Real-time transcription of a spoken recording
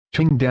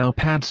Qingdao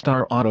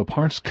Padstar Auto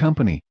Parts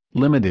Company,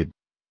 Limited.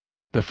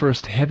 The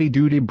first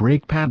heavy-duty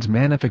brake pads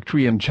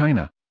manufactory in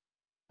China.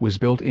 Was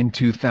built in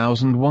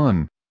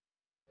 2001.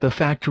 The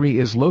factory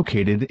is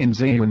located in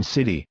Ziyuan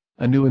City,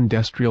 a new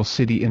industrial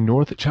city in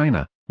North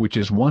China, which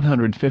is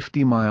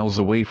 150 miles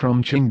away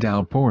from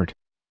Qingdao Port.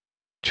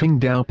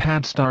 Qingdao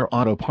Padstar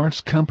Auto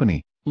Parts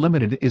Company,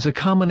 Limited is a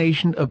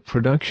combination of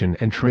production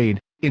and trade,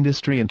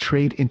 industry and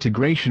trade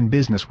integration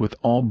business with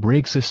all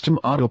brake system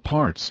auto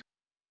parts.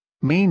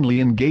 Mainly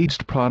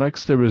engaged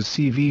products there is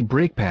CV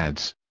brake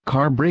pads,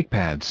 car brake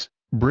pads,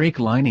 brake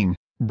lining,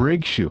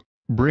 brake shoe,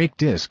 brake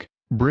disc,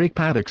 brake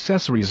pad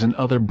accessories and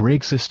other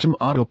brake system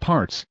auto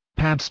parts.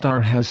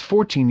 Padstar has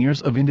 14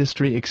 years of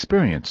industry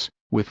experience,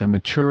 with a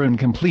mature and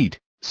complete,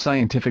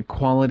 scientific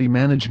quality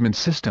management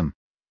system.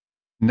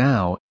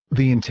 Now,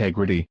 the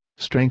integrity,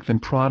 strength and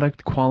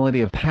product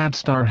quality of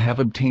Padstar have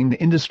obtained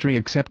industry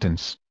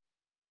acceptance.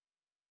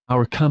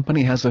 Our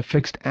company has a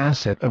fixed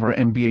asset of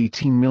RMB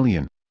 18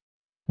 million.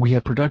 We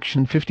have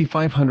production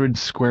 5,500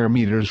 square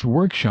meters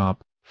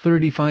workshop,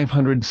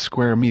 3,500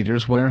 square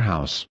meters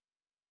warehouse.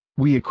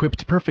 We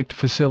equipped perfect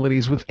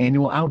facilities with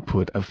annual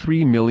output of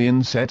 3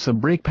 million sets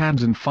of brake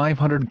pads and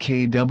 500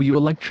 kW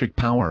electric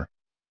power.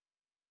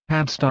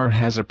 Padstar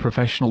has a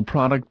professional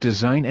product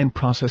design and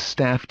process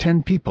staff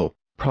 10 people.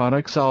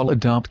 Products all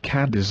adopt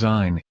CAD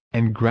design,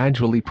 and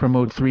gradually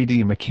promote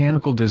 3D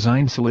mechanical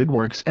design.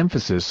 SolidWorks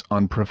emphasis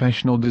on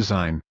professional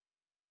design.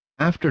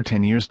 After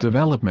 10 years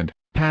development,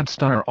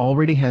 Padstar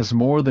already has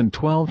more than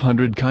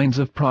 1,200 kinds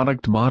of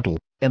product model,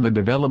 and the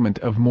development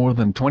of more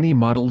than 20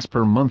 models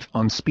per month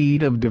on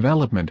speed of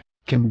development,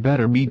 can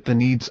better meet the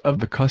needs of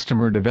the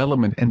customer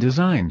development and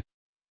design.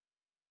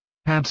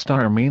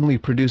 Padstar mainly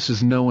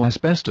produces no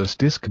asbestos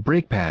disc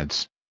brake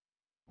pads.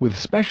 With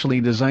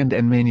specially designed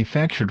and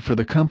manufactured for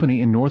the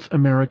company in North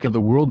America the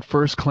world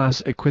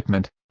first-class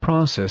equipment,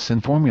 process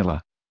and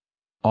formula.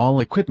 All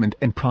equipment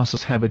and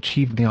process have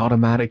achieved the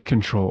automatic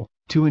control,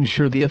 to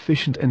ensure the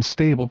efficient and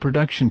stable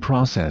production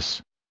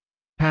process.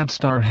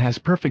 Padstar has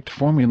perfect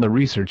formula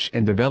research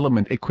and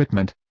development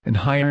equipment, and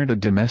hired a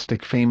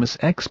domestic famous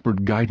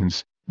expert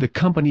guidance. The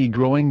company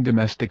growing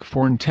domestic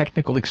foreign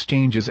technical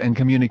exchanges and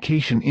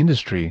communication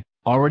industry,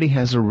 already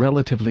has a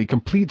relatively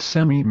complete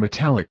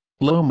semi-metallic,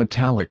 low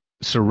metallic,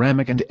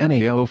 ceramic and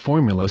NAO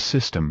formula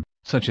system,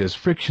 such as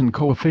friction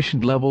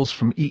coefficient levels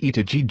from EE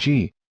to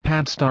GG.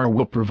 Padstar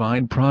will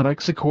provide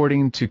products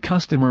according to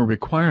customer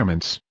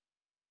requirements.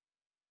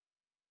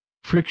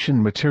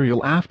 Friction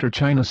material. After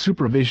China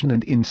Supervision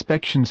and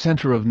Inspection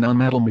Center of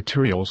Nonmetal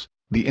Materials,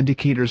 the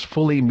indicators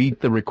fully meet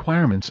the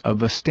requirements of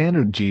the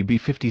standard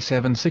GB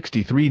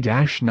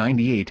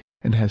 5763-98,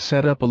 and has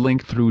set up a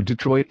link through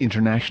Detroit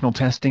International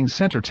Testing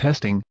Center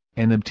testing,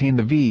 and obtained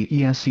the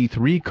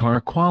VESE3 car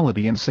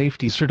quality and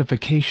safety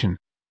certification.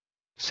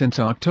 Since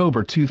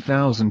October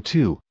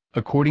 2002,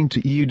 according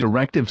to EU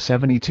Directive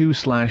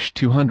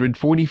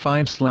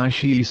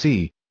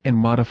 72/245/EEC, and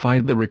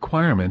modified the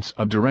requirements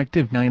of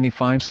Directive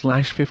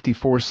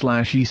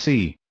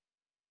 95/54/EC.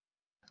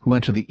 Who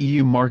enter the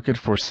EU market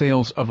for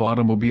sales of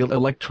automobile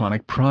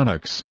electronic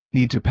products,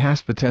 need to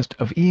pass the test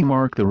of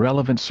E-Mark, the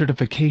relevant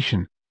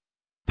certification.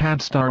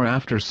 Padstar,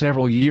 after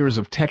several years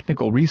of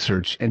technical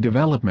research and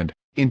development,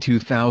 in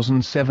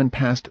 2007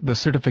 passed the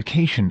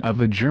certification of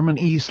the German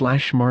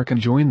E/Mark and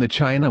joined the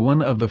China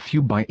one of the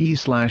few by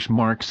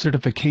E/Mark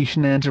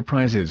certification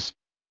enterprises.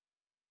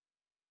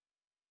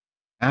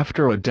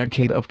 After a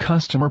decade of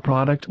customer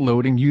product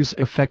loading, use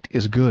effect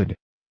is good.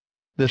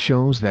 This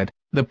shows that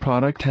the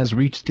product has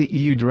reached the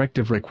EU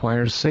directive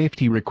requires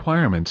safety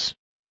requirements.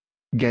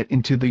 Get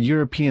into the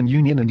European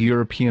Union and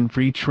European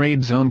Free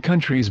Trade Zone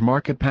countries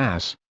market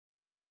pass.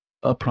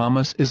 A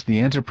promise is the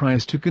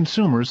enterprise to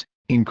consumers,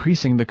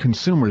 increasing the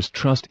consumer's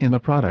trust in the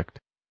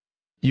product.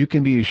 You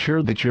can be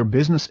assured that your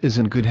business is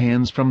in good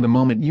hands from the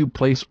moment you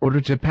place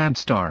order to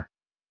Padstar.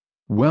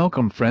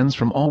 Welcome friends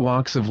from all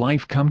walks of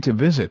life come to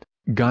visit,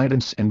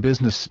 guidance and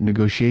business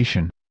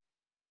negotiation.